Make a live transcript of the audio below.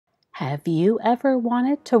Have you ever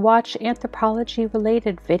wanted to watch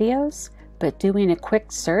anthropology-related videos, but doing a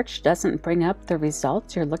quick search doesn't bring up the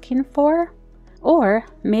results you're looking for? Or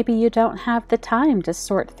maybe you don't have the time to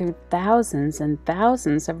sort through thousands and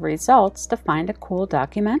thousands of results to find a cool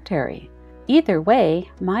documentary. Either way,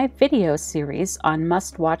 my video series on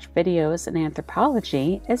must-watch videos in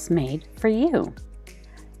anthropology is made for you.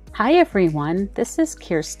 Hi everyone, this is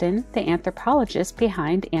Kirsten, the anthropologist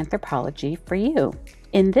behind Anthropology for You.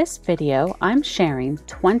 In this video, I'm sharing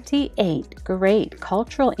 28 great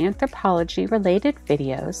cultural anthropology-related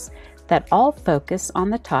videos that all focus on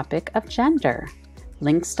the topic of gender.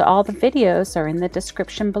 Links to all the videos are in the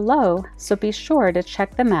description below, so be sure to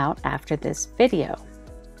check them out after this video.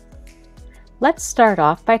 Let's start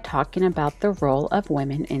off by talking about the role of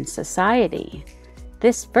women in society.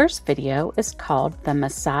 This first video is called The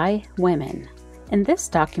Masai Women, and this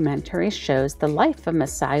documentary shows the life of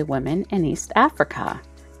Masai women in East Africa.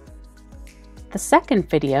 The second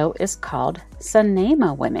video is called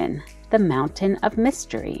Sanema Women, The Mountain of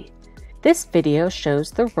Mystery. This video shows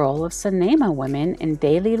the role of Sanema women in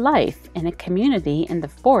daily life in a community in the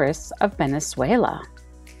forests of Venezuela.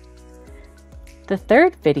 The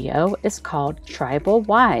third video is called Tribal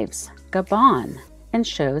Wives, Gabon, and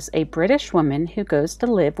shows a British woman who goes to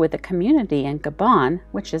live with a community in Gabon,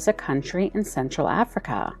 which is a country in Central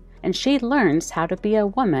Africa, and she learns how to be a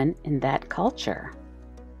woman in that culture.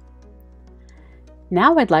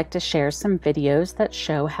 Now I'd like to share some videos that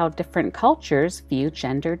show how different cultures view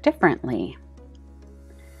gender differently.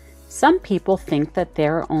 Some people think that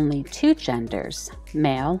there are only two genders,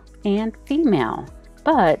 male and female,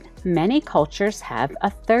 but many cultures have a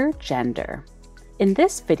third gender. In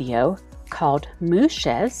this video, called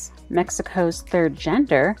Muxes, Mexico's third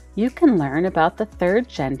gender, you can learn about the third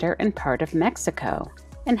gender in part of Mexico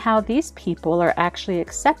and how these people are actually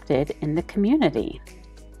accepted in the community.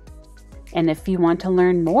 And if you want to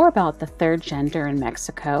learn more about the third gender in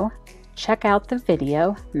Mexico, check out the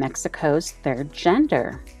video Mexico's Third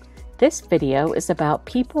Gender. This video is about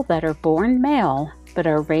people that are born male but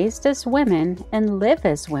are raised as women and live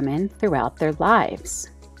as women throughout their lives.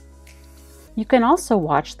 You can also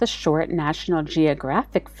watch the short National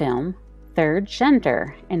Geographic film, Third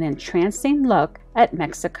Gender, an entrancing look at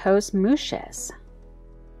Mexico's Muxes.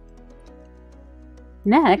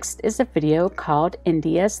 Next is a video called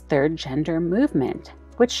India's Third Gender Movement,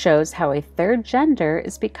 which shows how a third gender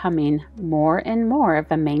is becoming more and more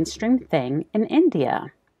of a mainstream thing in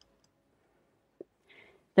India.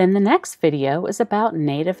 Then the next video is about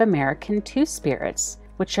Native American Two-Spirits,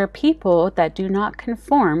 which are people that do not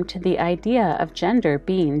conform to the idea of gender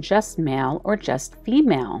being just male or just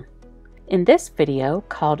female. In this video,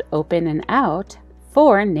 called Open and Out,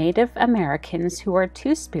 4 Native Americans who are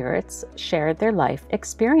Two-Spirits share their life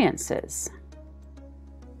experiences.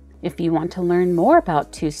 If you want to learn more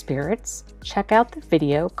about Two-Spirits, check out the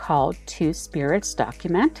video called Two-Spirits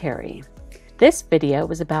Documentary. This video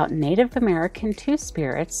was about Native American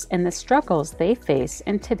Two-Spirits and the struggles they face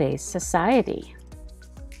in today's society.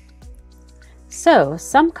 So,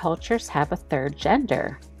 some cultures have a third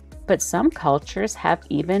gender, but some cultures have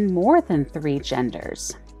even more than 3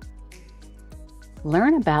 genders.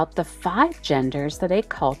 Learn about the 5 genders that a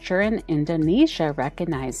culture in Indonesia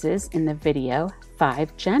recognizes in the video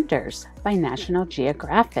 5 Genders by National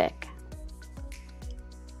Geographic.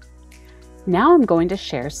 Now I'm going to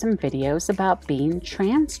share some videos about being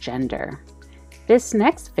transgender. This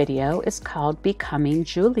next video is called Becoming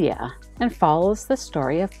Julia and follows the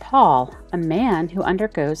story of Paul, a man who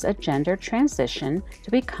undergoes a gender transition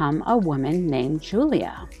to become a woman named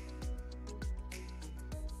Julia.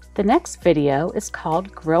 The next video is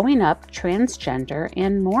called Growing Up Transgender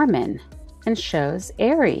and Mormon and shows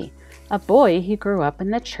Ari, a boy who grew up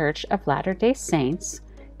in the Church of Latter-day Saints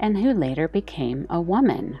and who later became a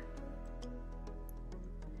woman.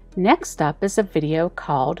 Next up is a video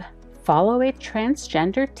called Follow a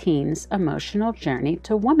Transgender Teen's Emotional Journey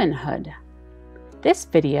to Womanhood. This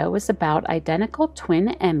video is about identical twin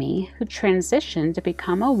Emmy who transitioned to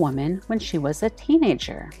become a woman when she was a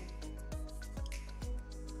teenager.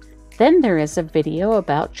 Then there is a video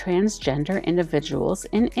about transgender individuals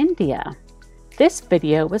in India. This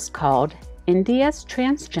video was called India's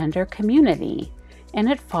Transgender Community, and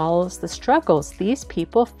it follows the struggles these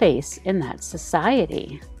people face in that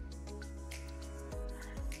society.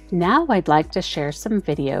 Now I'd like to share some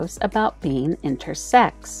videos about being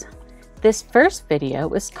intersex. This first video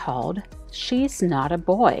is called She's Not a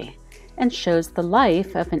Boy and shows the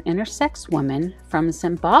life of an intersex woman from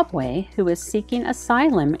Zimbabwe who is seeking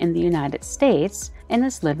asylum in the United States and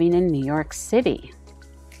is living in New York City.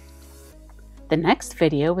 The next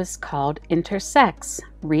video is called Intersex,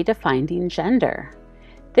 Redefining Gender.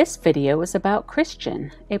 This video is about Christian,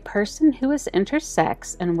 a person who is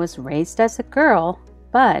intersex and was raised as a girl,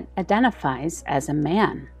 but identifies as a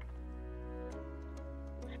man.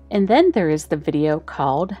 And then there is the video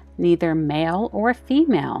called Neither Male or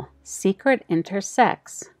Female, Secret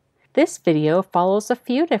Intersex. This video follows a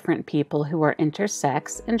few different people who are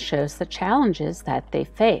intersex and shows the challenges that they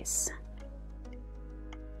face.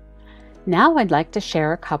 Now I'd like to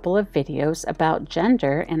share a couple of videos about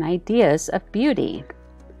gender and ideas of beauty.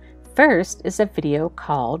 First is a video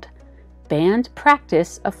called Banned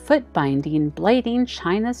Practice of Foot Binding Blading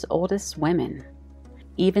China's Oldest Women.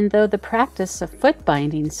 Even though the practice of foot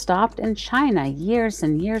binding stopped in China years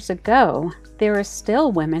and years ago, there are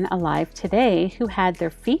still women alive today who had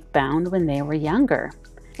their feet bound when they were younger.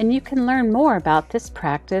 And you can learn more about this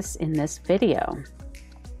practice in this video.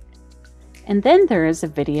 And then there is a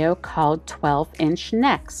video called 12-Inch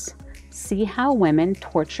Necks. See how women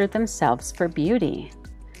torture themselves for beauty.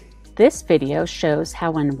 This video shows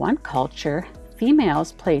how in one culture,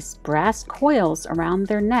 females place brass coils around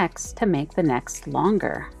their necks to make the necks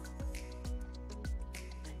longer.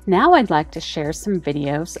 Now I'd like to share some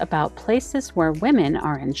videos about places where women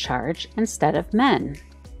are in charge instead of men.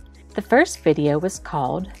 The first video was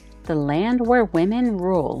called The Land Where Women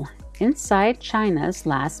Rule, Inside China's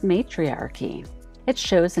Last Matriarchy. It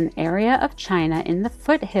shows an area of China in the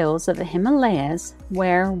foothills of the Himalayas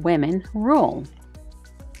where women rule.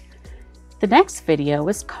 The next video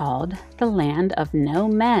was called The Land of No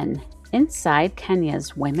Men, Inside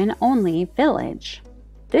Kenya's Women-Only Village.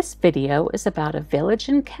 This video is about a village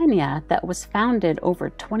in Kenya that was founded over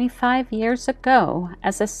 25 years ago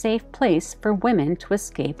as a safe place for women to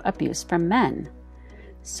escape abuse from men.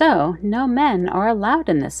 So, no men are allowed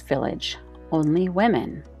in this village, only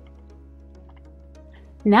women.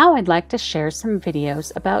 Now I'd like to share some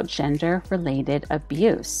videos about gender-related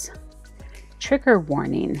abuse. Trigger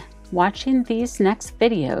warning. Watching these next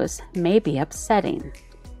videos may be upsetting.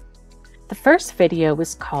 The first video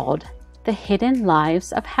is called The Hidden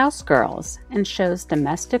Lives of House Girls and shows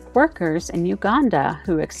domestic workers in Uganda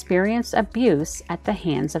who experience abuse at the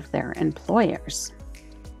hands of their employers.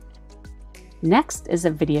 Next is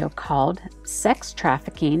a video called Sex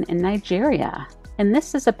Trafficking in Nigeria, and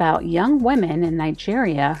this is about young women in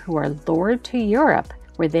Nigeria who are lured to Europe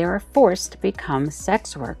where they are forced to become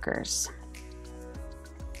sex workers.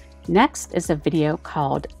 Next is a video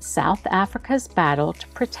called South Africa's Battle to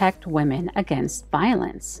Protect Women Against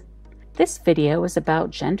Violence. This video is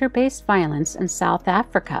about gender-based violence in South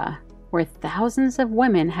Africa, where thousands of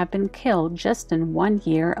women have been killed just in 1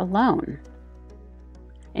 year alone.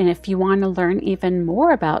 And if you want to learn even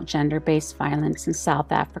more about gender-based violence in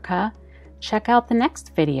South Africa, check out the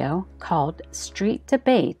next video called Street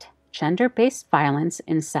Debate: Gender-Based Violence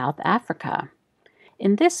in South Africa.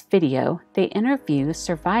 In this video, they interview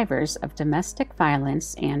survivors of domestic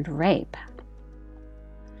violence and rape.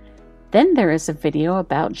 Then there is a video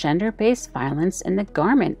about gender-based violence in the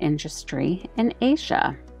garment industry in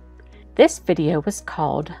Asia. This video was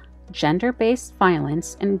called Gender-Based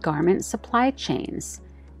Violence in Garment Supply Chains,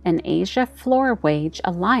 an Asia Floor Wage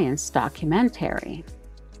Alliance documentary.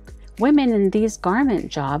 Women in these garment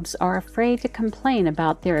jobs are afraid to complain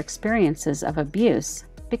about their experiences of abuse,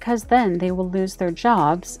 because then they will lose their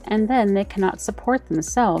jobs and then they cannot support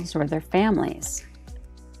themselves or their families.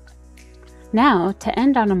 Now, to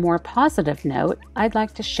end on a more positive note, I'd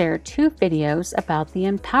like to share 2 videos about the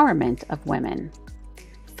empowerment of women.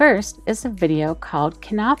 First is a video called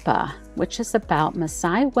Kinapa, which is about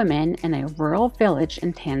Masai women in a rural village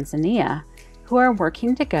in Tanzania who are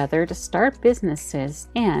working together to start businesses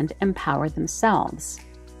and empower themselves.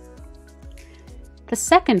 The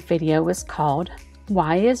second video is called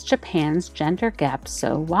Why is Japan's Gender Gap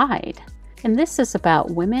So Wide? And this is about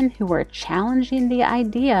women who are challenging the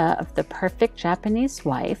idea of the perfect Japanese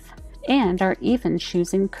wife and are even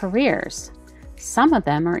choosing careers. Some of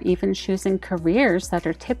them are even choosing careers that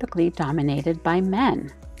are typically dominated by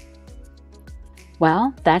men.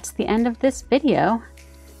 Well, that's the end of this video.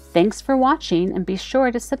 Thanks for watching, and be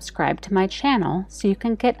sure to subscribe to my channel so you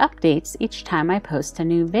can get updates each time I post a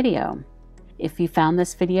new video. If you found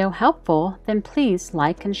this video helpful, then please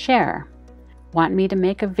like and share. Want me to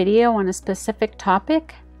make a video on a specific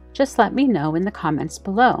topic? Just let me know in the comments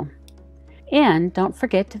below. And don't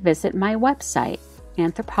forget to visit my website,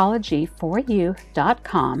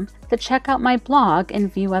 anthropology4you.com, to check out my blog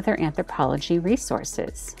and view other anthropology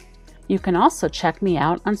resources. You can also check me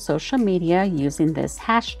out on social media using this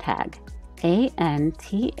hashtag,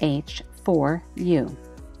 ANTH4U.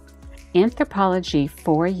 Anthropology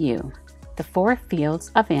 4U, the 4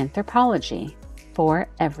 fields of anthropology. for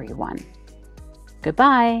everyone.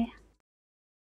 Goodbye.